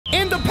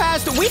In the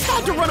past, we've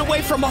had to run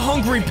away from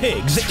hungry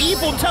pigs,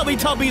 evil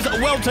Teletubbies.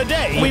 Well,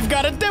 today, we've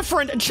got a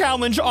different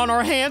challenge on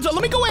our hands.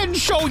 Let me go ahead and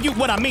show you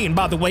what I mean,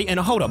 by the way. And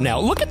hold up now.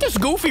 Look at this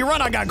goofy run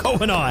I got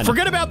going on.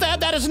 Forget about that.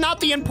 That is not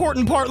the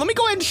important part. Let me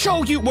go ahead and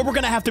show you what we're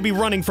going to have to be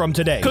running from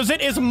today, because it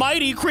is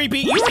mighty creepy.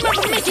 You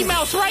remember Mickey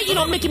Mouse, right? You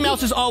know, Mickey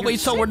Mouse is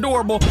always so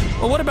adorable.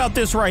 Well, what about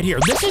this right here?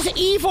 This is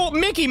evil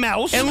Mickey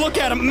Mouse. And look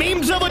at him.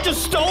 Memezilla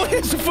just stole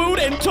his food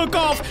and took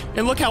off.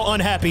 And look how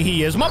unhappy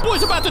he is. My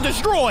boy's about to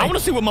destroy. I want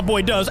to see what my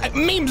boy does.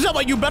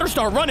 Memezilla, you better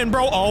start running,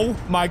 bro. Oh,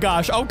 my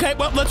gosh. Okay,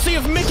 well, let's see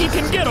if Mickey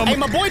can get him. Hey,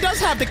 my boy does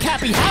have the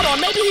Capi hat on.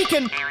 Maybe he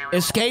can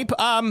escape.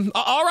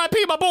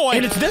 R.I.P. my boy.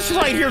 And it's this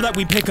right here that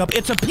we pick up.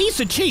 It's a piece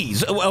of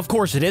cheese. Of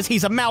course it is.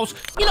 He's a mouse.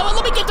 You know what?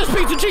 Let me get this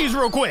piece of cheese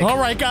real quick. All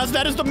right, guys,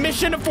 that is the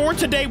mission for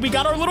today. We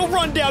got our little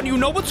rundown. You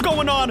know what's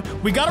going on.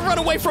 We got to run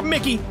away from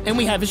Mickey, and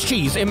we have his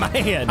cheese in my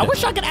hand. I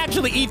wish I could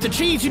actually eat the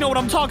cheese. You know what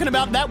I'm talking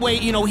about? That way,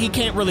 you know, he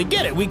can't really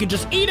get it. We could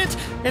just eat it,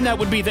 and that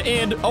would be the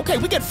end. Okay,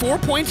 we get 4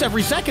 points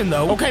every second,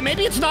 though. Okay,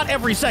 maybe it's not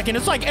every second.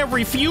 It's like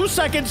every few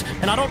seconds,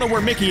 and I don't know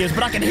where Mickey is,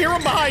 but I can hear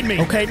him behind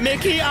me. Okay,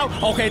 Mickey,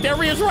 okay, there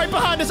he is right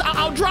behind us.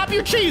 I'll drop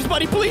your cheese,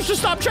 buddy. Please just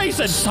stop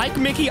chasing. Psych,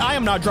 Mickey, I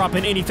am not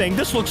dropping anything.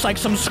 This looks like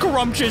some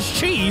scrumptious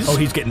cheese. Oh,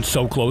 he's getting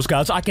so close,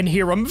 guys. I can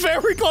hear him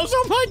very close.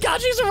 Oh my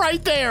gosh, he's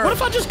right there. What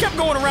if I just kept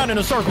going around in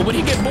a circle? Would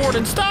he get bored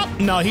and stop?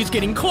 No, he's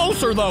getting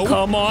closer, though.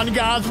 Come on,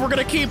 guys. We're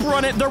gonna keep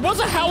running. There was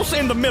a house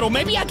in the middle.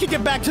 Maybe I could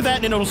get back to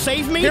that and it'll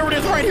save me. There it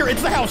is right here.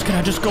 It's the house. Can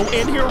I just go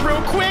in here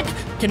real quick?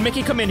 Can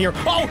Mickey come in here?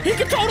 Oh, he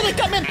can totally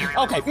come in.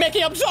 Okay,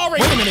 Mickey, I'm sorry.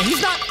 Wait a minute.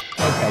 He's not...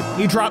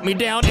 Okay, he dropped me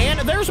down, and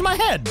there's my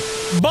head.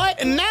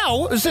 But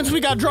now, since we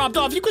got dropped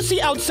off, you can see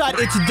outside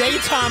it's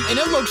daytime, and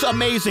it looks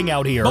amazing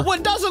out here. But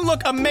what doesn't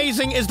look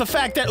amazing is the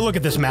fact that, look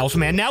at this mouse,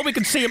 man. Now we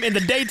can see him in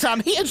the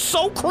daytime. He is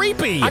so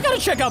creepy. I gotta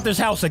check out this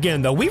house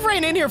again, though. We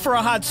ran in here for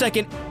a hot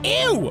second.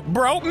 Ew,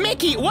 bro.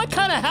 Mickey, what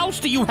kind of house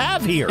do you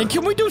have here? And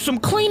can we do some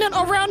cleaning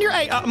around here?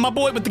 Hey, my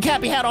boy with the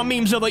Capi hat on,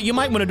 Memezilla, you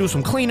might want to do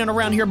some cleaning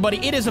around here, buddy.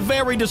 It is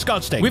very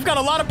disgusting. We've got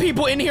a lot of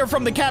people in here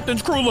from the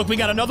captain's crew. Look, we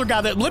got another guy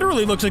that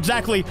literally looks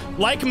exactly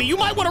like me. You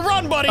might want to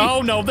run, buddy.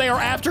 Oh, no, they are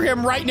after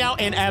him right now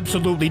and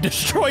absolutely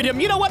destroyed him.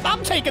 You know what?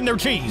 I'm taking their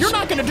cheese. You're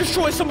not going to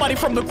destroy somebody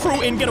from the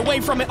crew and get away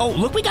from it. Oh,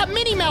 look, we got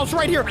Minnie Mouse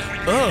right here.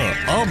 Ugh.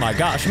 Oh, my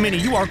gosh, Minnie,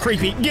 you are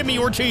creepy. Give me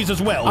your cheese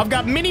as well. I've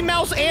got Minnie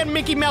Mouse and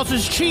Mickey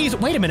Mouse's cheese.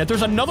 Wait a minute,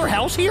 there's another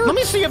house here? Let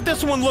me see if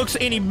this one looks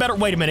any better.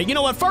 Wait a minute. You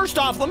know what? First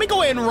off, let me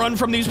go ahead and run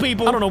from these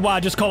people. I don't know why I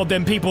just called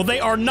them people. They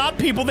are not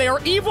people. They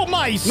are evil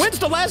mice. When's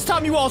the last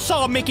time you all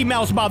saw a Mickey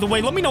Mouse, by the way?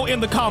 Let me know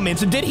in the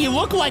comments. Did he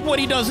look like what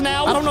he does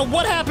now? I don't know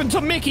what happened to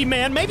Mickey,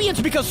 man. Maybe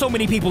it's because so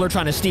many people are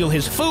trying to steal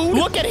his food.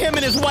 Look at him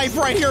and his wife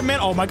right here, man.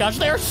 Oh my gosh,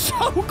 they're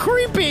so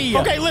creepy.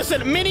 Okay,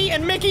 listen, Minnie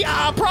and Mickey,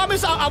 I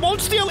promise I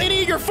won't steal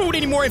any of your food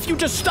anymore if you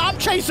just stop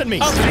chasing me.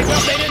 Okay,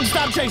 well, they didn't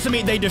stop chasing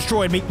me. They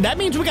destroyed me. That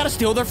means we gotta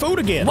steal their food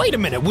again. Wait a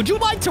minute. Would you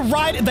like to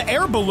ride the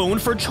air balloon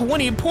for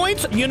 20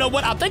 points? You know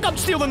what? I think I'm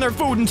stealing their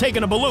food and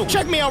taking a balloon.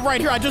 Check me out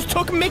right here. I just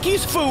took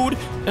Mickey's food,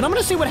 and I'm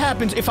gonna see what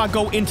happens if I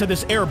go into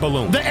this air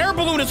balloon. The air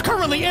balloon is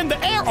currently in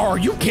the air. Are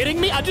you kidding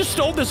me? I just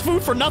stole this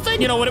food for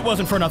nothing? You know what? It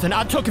wasn't for nothing.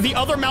 I took the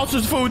other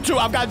mouse's food, too.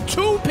 I've got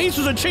 2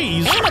 pieces of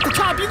cheese. And at the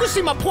top, you can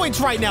see my points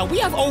right now. We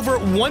have over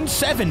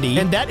 170,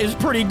 and that is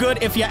pretty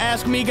good if you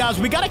ask me, guys.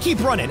 We gotta keep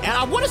running, and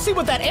I want to see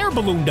what that air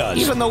balloon does.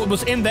 Even though it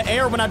was in the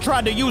air when I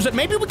tried to use it,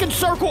 maybe we can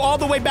circle all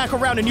the way back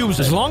around and use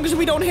it. As long as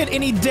we don't hit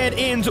any dead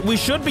ends, we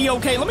should be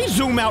okay. Let me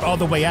zoom out all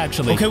the way,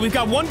 actually. Okay, we've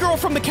got one girl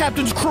from the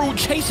captain's crew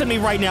chasing me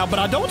right now, but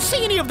I don't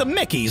see any of the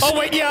Mickeys. Oh,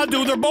 wait, yeah, I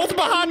do. They're both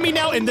behind me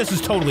now, and this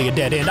is totally a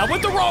dead end. I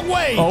went the wrong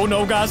way. Oh,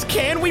 no, guys.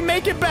 Can we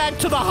make it back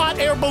to the hot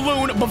air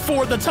balloon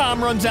before the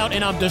time runs out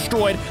and I'm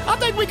destroyed? I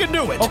think we can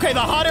do it. Okay, the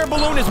hot air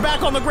balloon is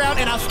back on the ground,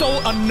 and I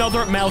stole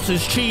another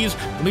mouse's cheese.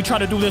 Let me try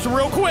to do this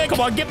real quick. Come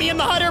on, get me in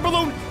the hot air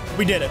balloon.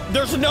 We did it.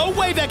 There's no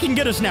way that can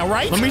get us now,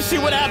 right? Let me see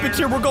what happens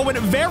here. We're going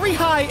very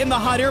high in the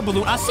hot air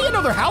balloon. I see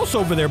another house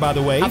over there, by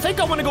the way. I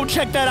think I want to go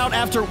check that out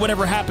after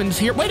whatever happens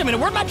here. Wait a minute,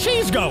 where'd my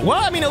cheese go?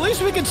 Well, I mean, at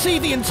least we can see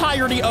the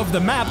entirety of the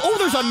map. Oh,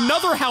 there's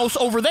another house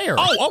over there.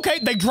 Oh, okay,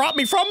 they dropped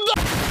me from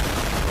the...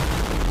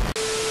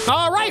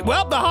 All right,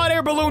 well, the hot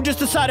air balloon just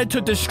decided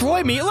to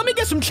destroy me. Let me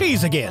get some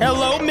cheese again.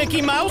 Hello,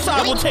 Mickey Mouse.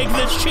 I will take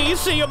this cheese.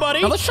 See you,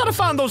 buddy. Now, let's try to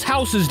find those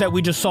houses that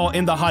we just saw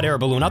in the hot air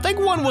balloon. I think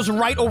one was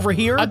right over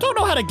here. I don't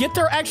know how to get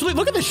there, actually.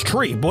 Look at this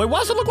tree, boy. Why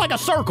does it look like a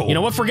circle? You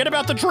know what? Forget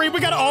about the tree. We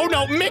got... Oh,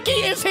 no. Mickey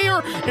is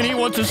here, and he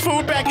wants his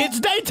food back. It's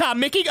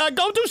daytime, Mickey.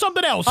 Go do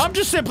something else. I'm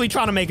just simply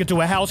trying to make it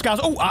to a house, guys.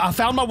 Oh, I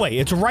found my way.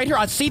 It's right here.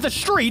 I see the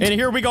street, and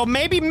here we go.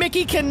 Maybe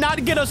Mickey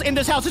cannot get us in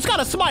this house. It's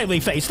got a smiley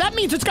face. That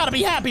means it's got to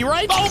be happy,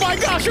 right? Oh, my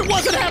gosh. It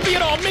wasn't happy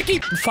at all. Mickey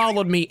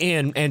followed me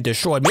in and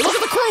destroyed me. Look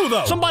at the crew. true,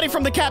 though. Somebody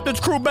from the captain's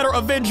crew better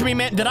avenge me,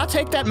 man. Did I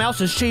take that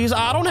mouse's cheese?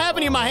 I don't have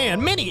any in my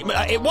hand. Minnie,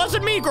 it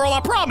wasn't me, girl, I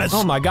promise.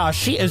 Oh my gosh,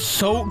 she is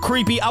so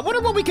creepy. I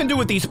wonder what we can do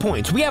with these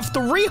points. We have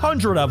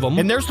 300 of them,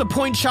 and there's the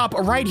point shop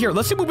right here.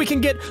 Let's see what we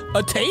can get.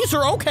 A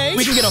taser, okay.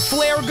 We can get a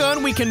flare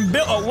gun. We can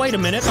build, oh, wait a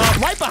minute.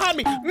 Right behind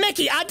me.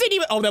 Mickey, I didn't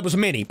even, oh, that was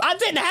Minnie. I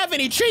didn't have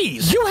any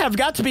cheese. You have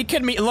got to be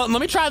kidding me. Let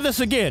me try this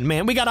again,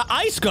 man. We got an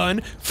ice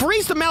gun.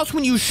 Freeze the mouse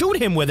when you shoot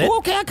him with it. Ooh,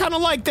 okay, I kind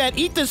of like that.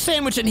 Eat this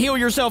sandwich and heal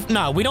yourself.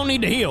 No, we don't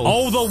need to heal.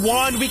 Oh, the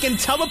wand. We can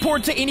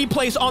teleport to any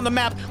place on the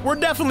map. We're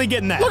definitely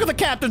getting that. Look at the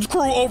captain's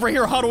crew over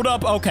here huddled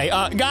up. Okay,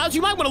 guys,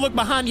 you might want to look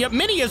behind you.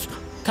 Minnie is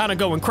kind of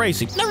going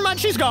crazy. Never mind,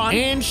 she's gone.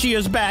 And she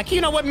is back.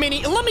 You know what,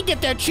 Minnie? Let me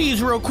get that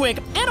cheese real quick,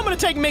 and I'm gonna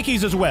take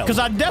Mickey's as well, because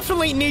I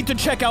definitely need to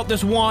check out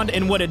this wand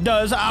and what it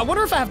does. I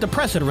wonder if I have to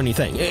press it or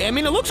anything. I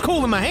mean, it looks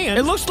cool in my hand.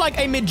 It looks like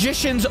a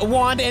magician's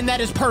wand, and that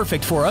is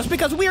perfect for us,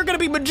 because we are gonna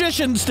be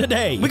magicians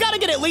today. We gotta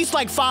get at least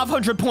like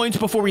 500 points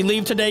before we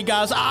leave today,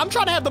 guys. I'm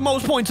trying to have the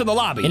most points in the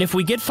lobby, and if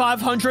we get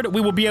 500,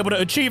 we will be able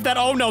to achieve that.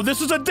 Oh no,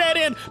 this is a dead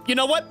end. You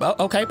know what?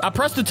 Okay, I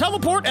pressed the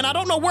teleport, and I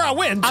don't know where I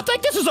went. I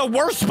think this is a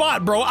worse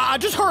spot, bro. I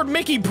just heard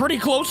Mickey pretty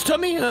close to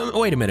me.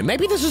 Wait a minute,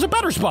 maybe this is a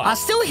better spot. I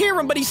still hear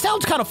him, but he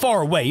sounds kind of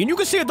far away, and you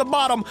can see at the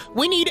bottom,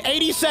 we need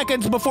 80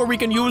 seconds before we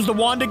can use the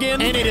wand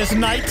again, and it is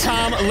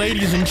nighttime,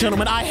 ladies and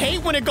gentlemen. I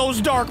hate when it goes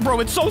dark,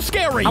 bro. It's so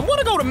scary. I want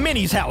to go to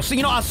Minnie's house.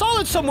 You know, I saw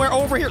it somewhere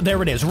over here.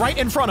 There it is, right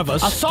in front of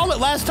us. I saw it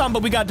last time,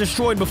 but we got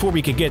destroyed before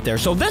we could get there.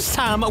 So this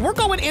time, we're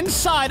going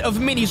inside of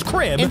Minnie's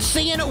crib and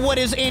seeing what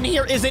is in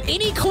here. Is it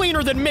any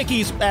cleaner than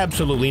Mickey's?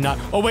 Absolutely not.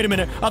 Oh, wait a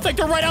minute. I think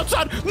they're right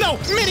outside. No,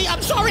 Minnie,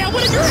 I'm sorry. I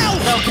went in your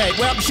house. Okay,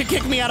 well, she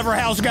kicked me out of her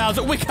house, guys.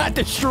 We got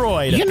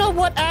destroyed. You know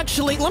what?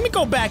 Actually, let me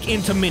go back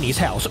into Minnie's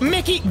house.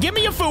 Mickey, give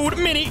me your food.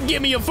 Minnie,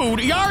 give me your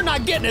food. Y'all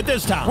not getting it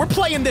this time. We're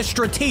playing this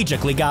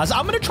strategically, guys.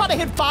 I'm gonna try to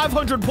hit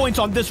 500 points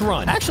on this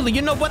run. Actually,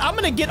 you know what? I'm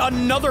gonna get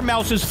another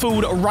mouse's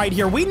food right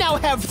here. We now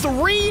have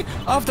 3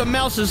 of the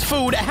mouse's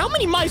food. How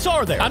many mice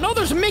are there? I know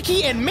there's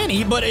Mickey and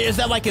Minnie, but is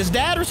that like his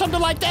dad or something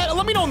like that?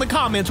 Let me know in the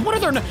comments. What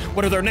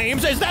are their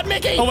names? Is that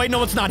Mickey? Oh, wait,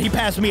 no, it's not. He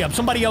passed me up.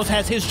 Somebody else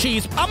has his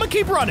cheese. I'm gonna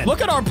keep running.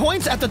 Look at our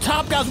points at the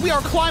top, guys. We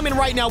are climbing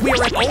right now. We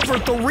are at over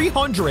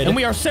 300, and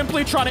we are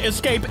simply trying to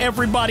escape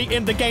everybody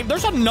in the game.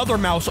 There's another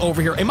mouse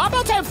over here. Am I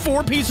about to have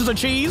 4 pieces of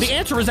cheese? The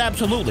answer is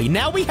absolutely.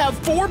 Now we have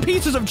 4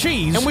 pieces of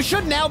cheese, and we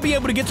should now be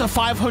able to get to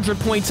 500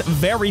 points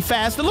very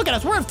fast. And look at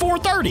us, we're at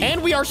 430,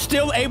 and we are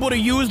still able to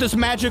use this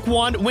magic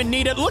wand when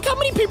needed. Look how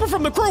many people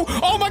from the crew.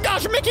 Oh my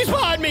gosh, Mickey's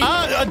behind me.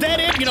 A dead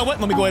end. You know what?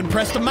 Let me go ahead and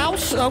press the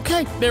mouse.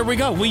 Okay, there we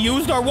go. We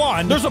used our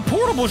wand. There's a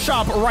portable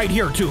shop right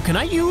here too. Can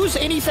I use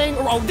anything?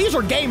 Oh, these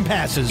are game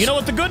passes. You know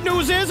what the good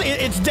news is?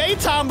 It's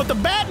daytime, but the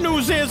bad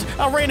news is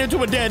I ran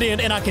into a dead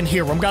end, and I can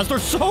hear them, guys. They're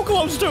so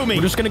close to me.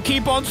 We're just gonna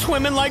keep on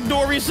swimming like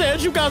Dory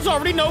says. You guys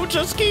already know,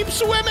 just keep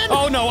swimming.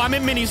 Oh no, I'm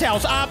in Minnie's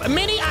house.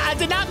 Minnie, I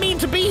did not mean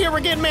to be here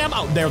again, ma'am.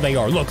 Oh, there they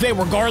are. Look, they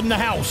were guarding the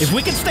house. If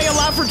we can stay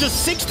alive for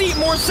just 60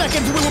 more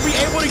seconds, we will be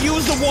able to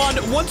use the wand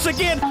once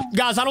again.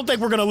 Guys, I don't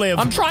think we're gonna live.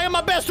 I'm trying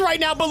my best right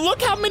now, but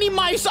look how many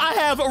mice I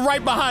have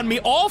right behind me.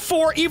 All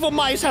 4 evil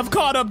mice have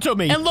caught up to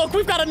me. And look,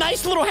 we've got a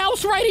nice little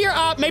house right here.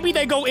 Maybe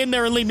they go in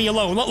there and leave me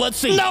alone. Let's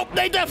see. Nope,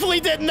 they definitely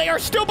didn't. They are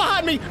still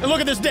behind me. And look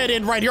at this dead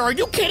end right here. Are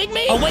you kidding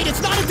me? Oh, wait,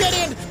 it's not a dead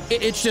end.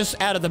 It's just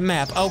out of the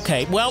map.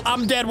 Okay, well,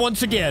 I'm dead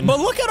once again. But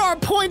look at our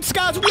points,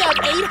 guys. We have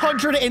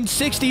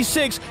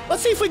 866.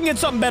 Let's see if we can get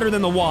something better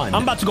than the wand.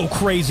 I'm about to go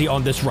crazy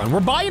on this run. We're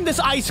buying this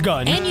ice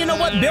gun. And you know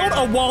what? Build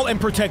a wall and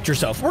protect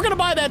yourself. We're gonna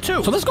buy that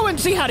too. So let's go ahead and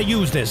see how to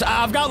use this.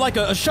 I've got like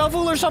a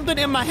shovel or something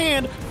in my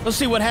hand. Let's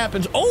see what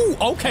happens. Oh,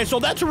 okay, so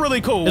that's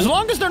really cool. As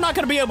long as they're not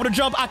gonna be able to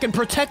jump, I can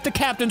protect the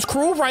captain's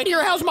crew right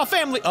here. How's my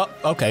family?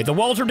 Okay, the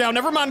walls are down.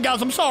 Never mind,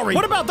 guys, I'm sorry.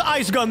 What about the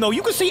ice gun, though?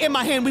 You can see in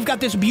my hand, we've got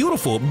this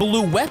beautiful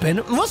blue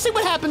weapon. Let's see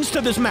what happens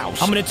to this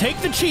mouse. I'm gonna take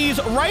the cheese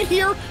right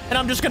here, and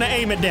I'm just gonna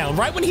aim it down.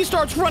 Right when he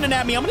starts running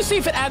at me, I'm gonna see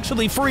if it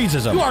actually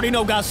freezes him. You already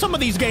know, guys, some of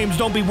these games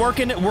don't be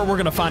working. We're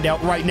gonna find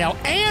out right now.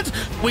 And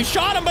we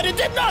shot him, but it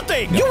did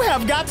nothing. You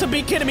have got to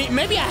be kidding me.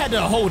 Maybe I had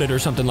to hold it or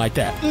something like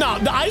that. No,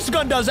 the ice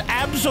gun does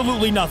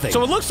absolutely nothing.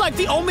 So it looks like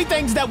the only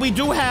things that we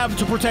do have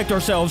to protect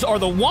ourselves are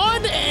the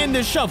wand and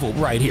this shovel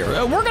right here.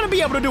 We're gonna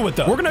be able to do it,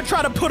 though. We're gonna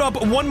try to put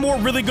up one more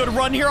really good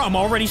run here. I'm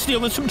already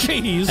stealing some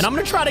cheese, and I'm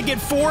gonna try to get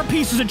 4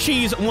 pieces of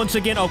cheese once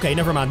again. Okay,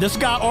 never mind. This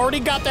guy already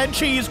got that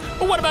cheese.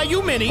 But what about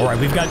you, Minnie? All right,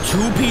 we've got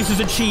 2 pieces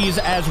of cheese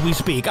as we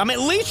speak. I'm at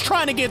least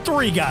trying to get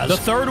 3, guys. The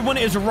third one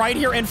is right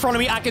here in front of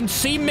me. I can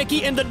see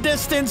Mickey in the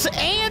distance,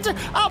 and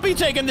I'll be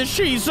taking this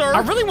cheese, sir. I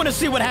really want to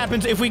see what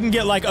happens if we can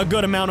get like a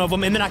good amount of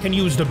them, and then I can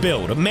use the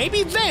build.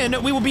 Maybe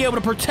then we will be able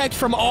to protect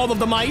from all of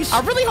the mice. I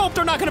really hope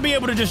they're not going to be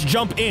able to just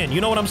jump in.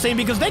 You know what I'm saying?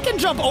 Because they can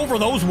jump over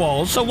those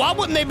walls. So why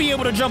wouldn't they be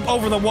able to jump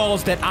over the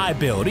walls that I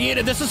build?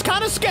 Yeah, this is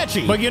kind of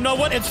sketchy, but you know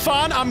what? It's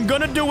fine. I'm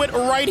gonna do it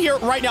right here.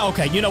 right now.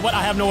 Okay, you know what?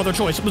 I have no other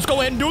choice. Let's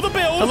go ahead and do the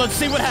build, and let's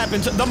see what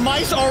happens. The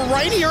mice are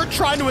right here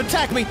trying to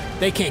attack me.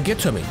 They can't get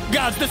to me.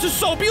 Guys, this is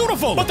so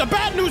beautiful. But the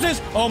bad news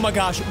is, oh my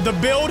gosh, the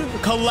build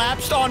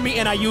collapsed on me,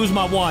 and I used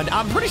my wand.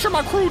 I'm pretty sure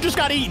my crew just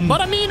got eaten.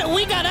 But I mean,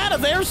 we got out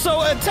of there,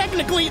 so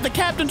technically the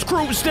captain's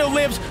crew still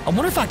lives. I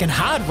wonder if I can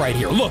hide right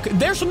here. Look,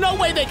 there's no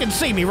way they can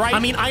see me, right? I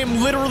mean, I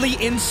am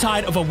literally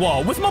inside of a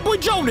wall with my boy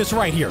Jonas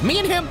right here. Me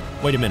and him.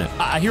 Wait a minute.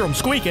 I hear him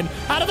squeaking.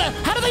 How do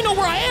they know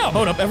where I am?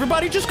 Hold up,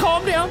 everybody just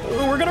calm down.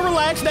 We're gonna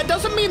relax. That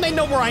doesn't mean they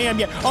know where I am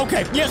yet.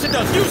 Okay, yes it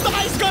does. Use the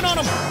ice gun on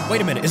them.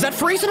 Wait a minute, is that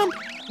freezing them?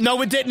 No,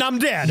 it didn't. I'm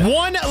dead.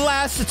 One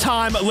last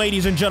time,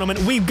 ladies and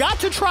gentlemen, we've got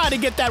to try to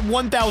get that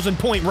 1,000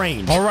 point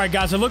range. All right,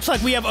 guys, it looks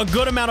like we have a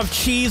good amount of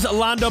cheese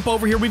lined up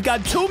over here. We've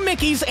got 2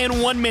 Mickeys and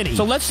 1 Minnie.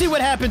 So let's see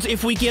what happens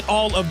if we get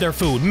all of their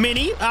food.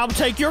 Minnie, I'll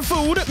take your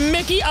food.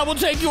 Mickey, I will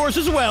take yours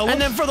as well. And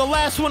then for the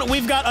last one,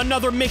 we've got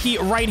another Mickey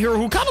right here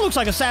who kind of looks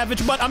like a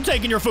savage, but I'm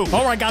taking your food.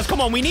 All right, guys,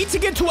 come on. We need to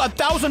get to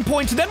 1,000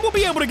 points, then we'll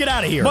be able to get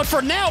out of here. But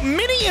for now,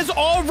 Minnie is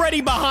already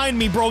behind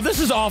me, bro.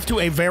 This is off to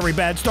a very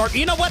bad start.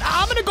 You know what?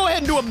 I'm going to go ahead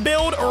and do a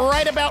build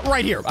right about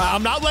right here.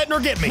 I'm not letting her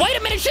get me. Wait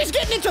a minute, she's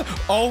getting into...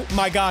 Oh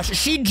my gosh,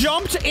 she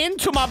jumped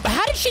into my...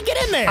 How did she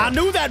get in there? I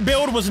knew that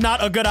build was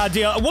not a good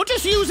idea. We'll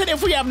just use it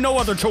if we have no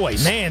other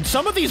choice. Man,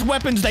 some of these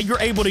weapons that you're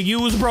able to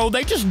use, bro,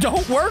 they just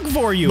don't work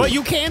for you. But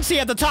you can see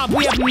at the top,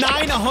 we have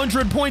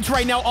 900 points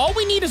right now. All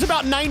we need is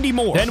about 90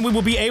 more. Then we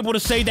will be able to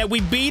say that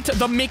we beat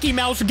the Mickey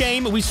Mouse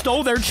game, we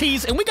stole their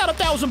cheese, and we got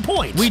 1,000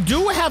 points. We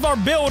do have our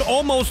build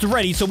almost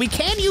ready, so we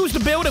can use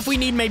the build if we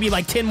need maybe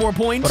like 10 more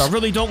points. But I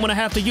really don't want to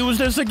have to use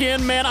this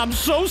again, man. I'm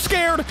so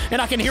scared,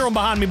 and I can hear them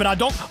behind me, but I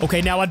don't.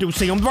 Okay, now I do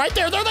see them right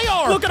there. There they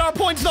are. Look at our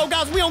points, though,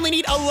 guys. We only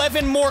need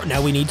 11 more.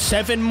 Now we need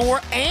 7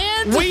 more,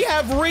 and we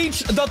have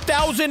reached the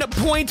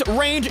 1,000-point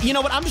range. You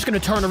know what? I'm just going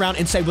to turn around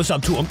and say what's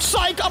up to them.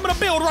 Psych, I'm going to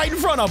build right in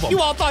front of them. You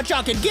all thought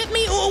y'all could get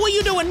me? Oh, what are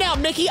you doing now,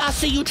 Mickey? I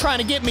see you trying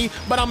to get me,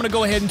 but I'm going to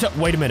go ahead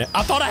and wait a minute.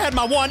 I thought I had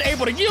my wand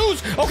able to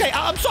use. Okay,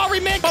 I'm sorry,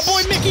 Mick. My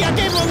boy Mickey, I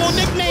gave him a little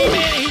nickname,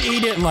 and he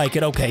didn't like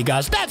it. Okay,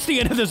 guys, that's the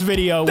end of this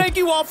video. Thank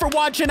you all for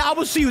watching. I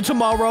will see you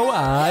tomorrow.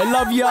 I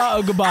love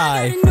y'all.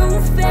 Goodbye.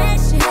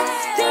 Fashion.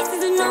 This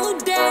is a new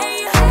day.